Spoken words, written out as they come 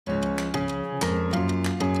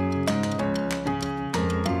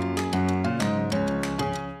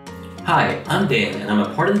Hi, I'm Dan and I'm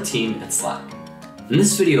a part of the team at Slack. In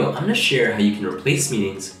this video, I'm going to share how you can replace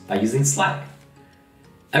meetings by using Slack.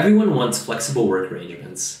 Everyone wants flexible work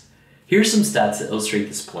arrangements. Here are some stats that illustrate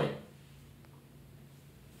this point.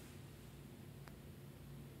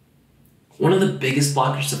 One of the biggest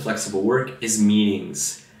blockers to flexible work is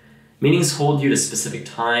meetings. Meetings hold you to a specific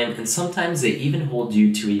time, and sometimes they even hold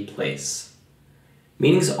you to a place.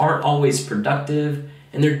 Meetings aren't always productive,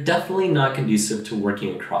 and they're definitely not conducive to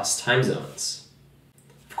working across time zones.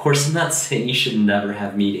 Of course, I'm not saying you should never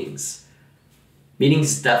have meetings.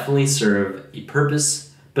 Meetings definitely serve a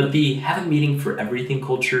purpose, but the have a meeting for everything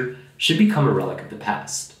culture should become a relic of the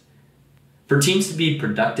past. For teams to be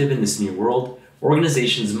productive in this new world,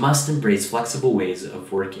 organizations must embrace flexible ways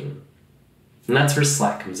of working. And that's where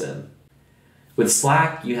Slack comes in. With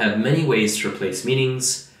Slack, you have many ways to replace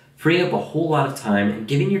meetings, freeing up a whole lot of time and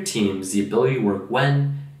giving your teams the ability to work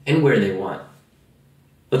when and where they want.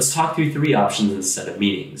 Let's talk through 3 options instead of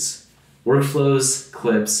meetings: workflows,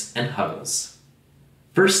 clips, and huddles.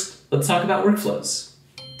 First, let's talk about workflows.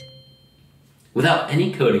 Without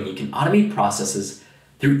any coding, you can automate processes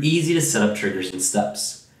through easy to set up triggers and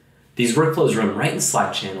steps. These workflows run right in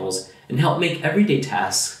Slack channels and help make everyday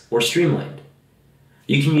tasks more streamlined.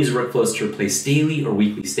 You can use workflows to replace daily or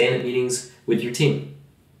weekly stand-up meetings with your team.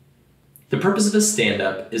 The purpose of a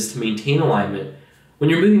stand-up is to maintain alignment when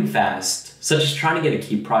you're moving fast, such as trying to get a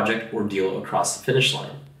key project or deal across the finish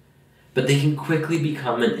line. But they can quickly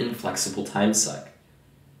become an inflexible time suck.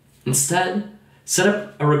 Instead, set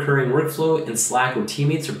up a recurring workflow in Slack where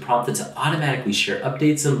teammates are prompted to automatically share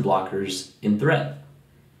updates and blockers in thread.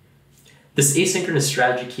 This asynchronous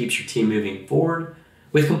strategy keeps your team moving forward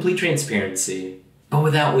with complete transparency, but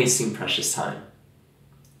without wasting precious time.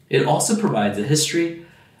 It also provides a history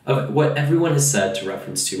of what everyone has said to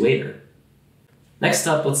reference to later. Next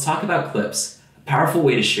up, let's talk about clips, a powerful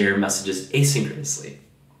way to share messages asynchronously.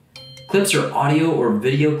 Clips are audio or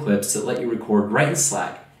video clips that let you record right in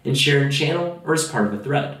Slack and share in a channel or as part of a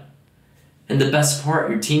thread. And the best part,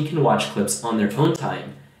 your team can watch clips on their own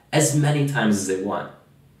time, as many times as they want.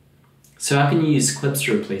 So how can you use clips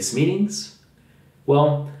to replace meetings?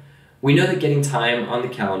 Well, we know that getting time on the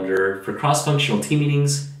calendar for cross-functional team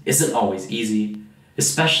meetings isn't always easy,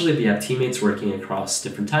 especially if you have teammates working across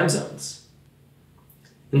different time zones.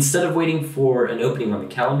 Instead of waiting for an opening on the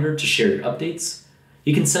calendar to share your updates,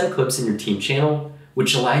 you can send clips in your team channel,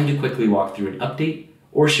 which allow you to quickly walk through an update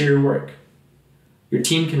or share your work. Your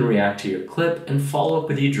team can react to your clip and follow up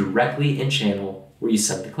with you directly in channel where you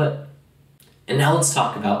sent the clip. And now let's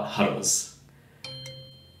talk about huddles.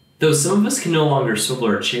 Though some of us can no longer swivel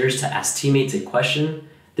our chairs to ask teammates a question,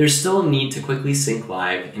 there's still a need to quickly sync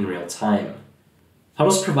live in real time.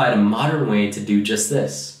 Huddles provide a modern way to do just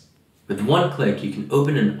this. With one click, you can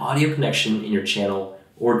open an audio connection in your channel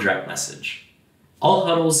or direct message. All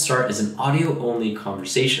huddles start as an audio-only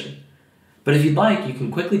conversation. But if you'd like, you can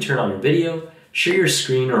quickly turn on your video, share your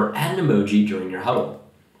screen, or add an emoji during your huddle.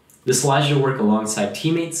 This allows you to work alongside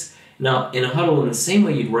teammates now in a huddle in the same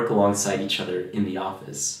way you'd work alongside each other in the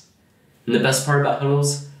office. And the best part about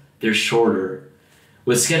huddles, they're shorter.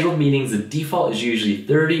 With scheduled meetings, the default is usually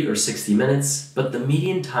 30 or 60 minutes, but the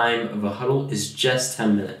median time of a huddle is just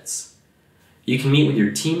 10 minutes. You can meet with your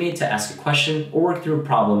teammate to ask a question or work through a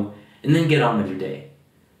problem, and then get on with your day.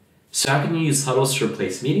 So how can you use huddles to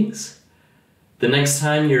replace meetings? The next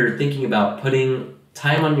time you're thinking about putting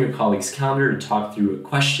time on your colleague's calendar to talk through a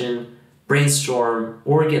question, brainstorm,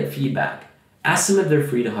 or get feedback, ask them if they're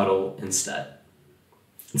free to huddle instead.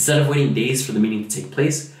 Instead of waiting days for the meeting to take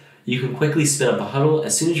place, you can quickly spin up a huddle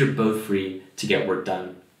as soon as you're both free to get work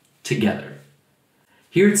done together.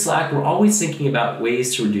 Here at Slack, we're always thinking about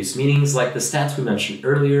ways to reduce meetings. Like the stats we mentioned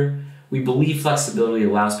earlier, we believe flexibility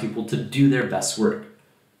allows people to do their best work.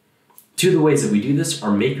 2 of the ways that we do this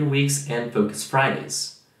are Maker Weeks and Focus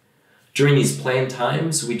Fridays. During these planned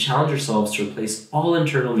times, we challenge ourselves to replace all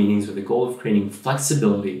internal meetings with the goal of creating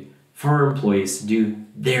flexibility for our employees to do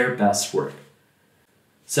their best work.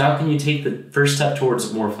 So how can you take the first step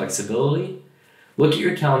towards more flexibility? Look at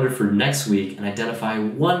your calendar for next week and identify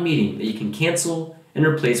one meeting that you can cancel and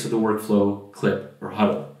replace with a workflow, clip, or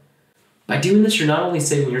huddle. By doing this, you're not only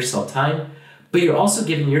saving yourself time, but you're also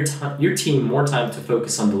giving your team more time to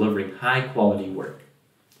focus on delivering high-quality work.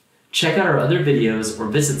 Check out our other videos or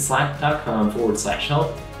visit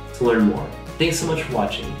slack.com/help to learn more. Thanks so much for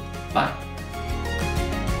watching. Bye.